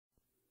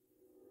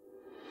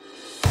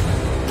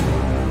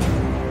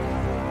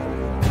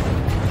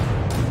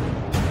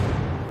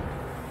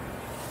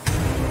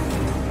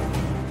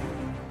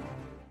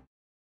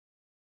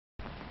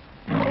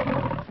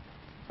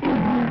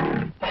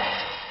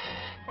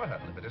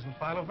that lip. It isn't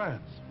Philo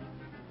Vance.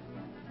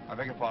 I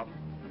beg your pardon?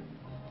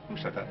 Who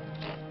said that?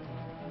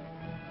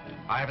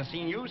 I haven't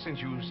seen you since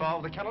you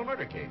solved the Kennel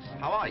murder case.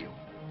 How are you?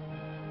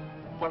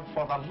 Well,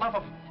 for the love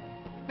of...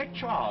 Nick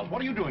Charles,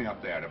 what are you doing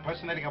up there?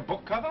 Impersonating a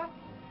book cover?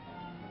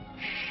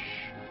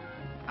 Shh.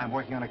 I'm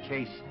working on a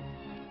case.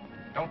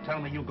 Don't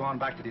tell me you've gone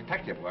back to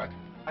detective work.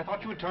 I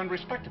thought you had turned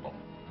respectable.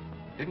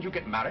 Didn't you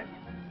get married?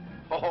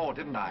 Oh,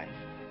 didn't I?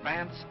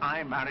 Vance,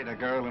 I married a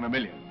girl in a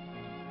million.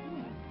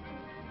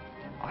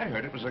 I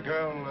heard it was a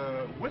girl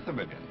with a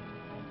million.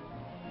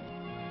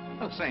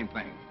 Well, same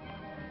thing.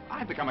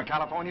 I've become a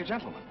California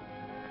gentleman.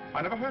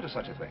 I never heard of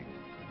such a thing.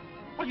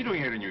 What are you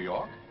doing here in New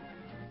York?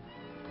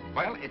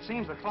 Well, it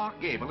seems that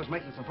Clark Gable is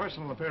making some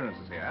personal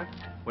appearances here,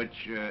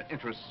 which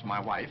interests my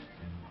wife.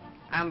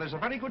 And there's a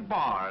very good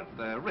bar at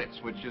the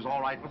Ritz, which is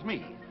all right with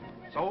me.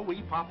 So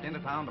we popped into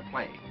town to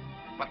play.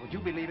 But would you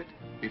believe it?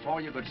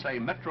 Before you could say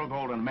Metro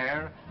Golden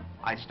Mare,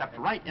 I stepped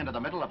right into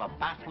the middle of a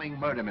baffling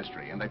murder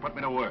mystery, and they put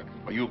me to work.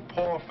 Oh, you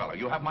poor fellow,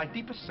 you have my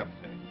deepest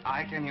sympathy.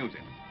 I can use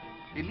it.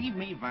 Believe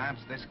me, Vance,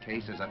 this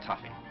case is a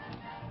toughie.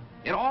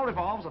 It all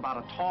revolves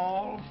about a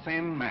tall,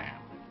 thin man.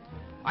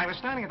 I was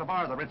standing at the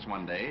bar of the Ritz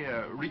one day,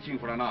 reaching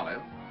for an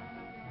olive,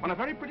 when a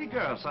very pretty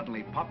girl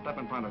suddenly popped up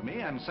in front of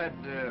me and said,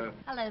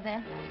 Hello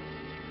there.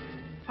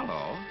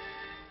 Hello.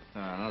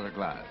 Another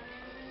glass.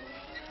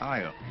 How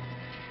are you?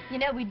 You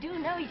know, we do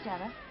know each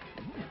other.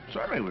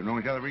 Certainly, we've known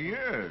each other for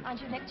years.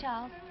 Aren't you Nick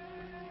Charles?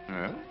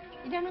 Yes?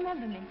 You don't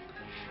remember me.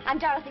 I'm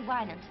Dorothy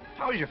Wynant.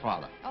 How is your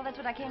father? Oh, that's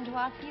what I came to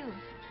ask you.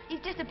 He's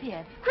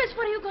disappeared. Chris,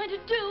 what are you going to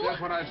do? That's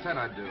what I said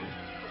I'd do.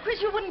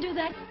 Chris, you wouldn't do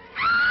that.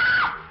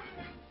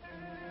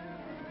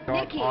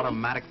 Nikki,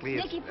 automatically...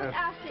 Nikki, put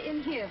Asta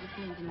in here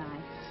with me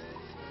tonight.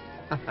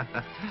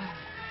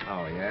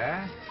 Oh,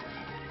 yeah?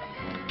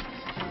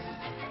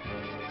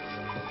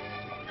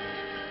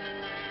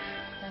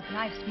 That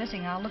knife's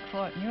missing. I'll look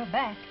for it in your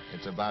back.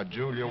 It's about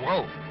Julia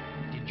Wolfe.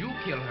 Did you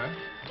kill her?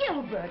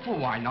 Gilbert. Well,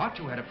 why not?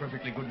 You had a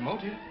perfectly good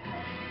motive.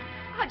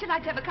 How'd you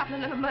like to have a couple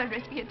of little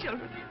murderers for your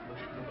children?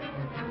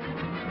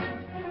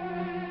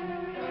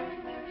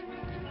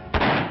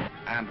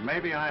 And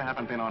maybe I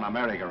haven't been on a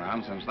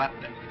merry-go-round since that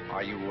day.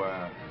 Are you,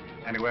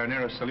 anywhere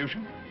near a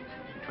solution?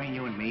 Between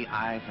you and me,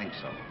 I think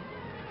so.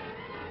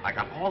 I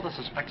got all the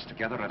suspects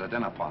together at a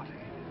dinner party.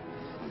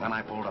 And then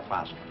I pulled a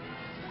fast one.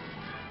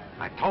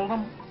 I told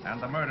them,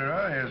 and the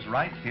murderer is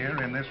right here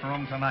in this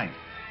room tonight.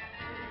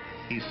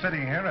 He's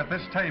sitting here at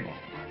this table.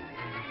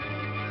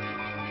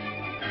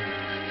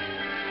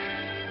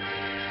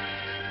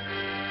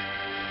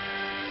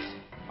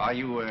 Are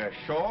you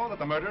sure that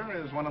the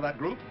murderer is one of that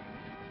group?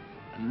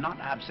 Not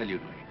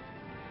absolutely.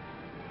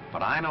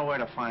 But I know where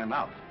to find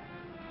out.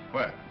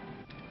 Where?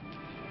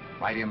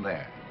 Right in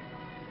there.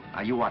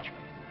 Now, you watch me.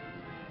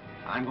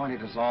 I'm going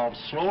to dissolve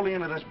slowly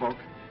into this book.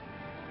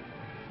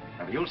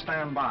 And if you'll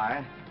stand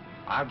by,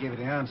 I'll give you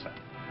the answer.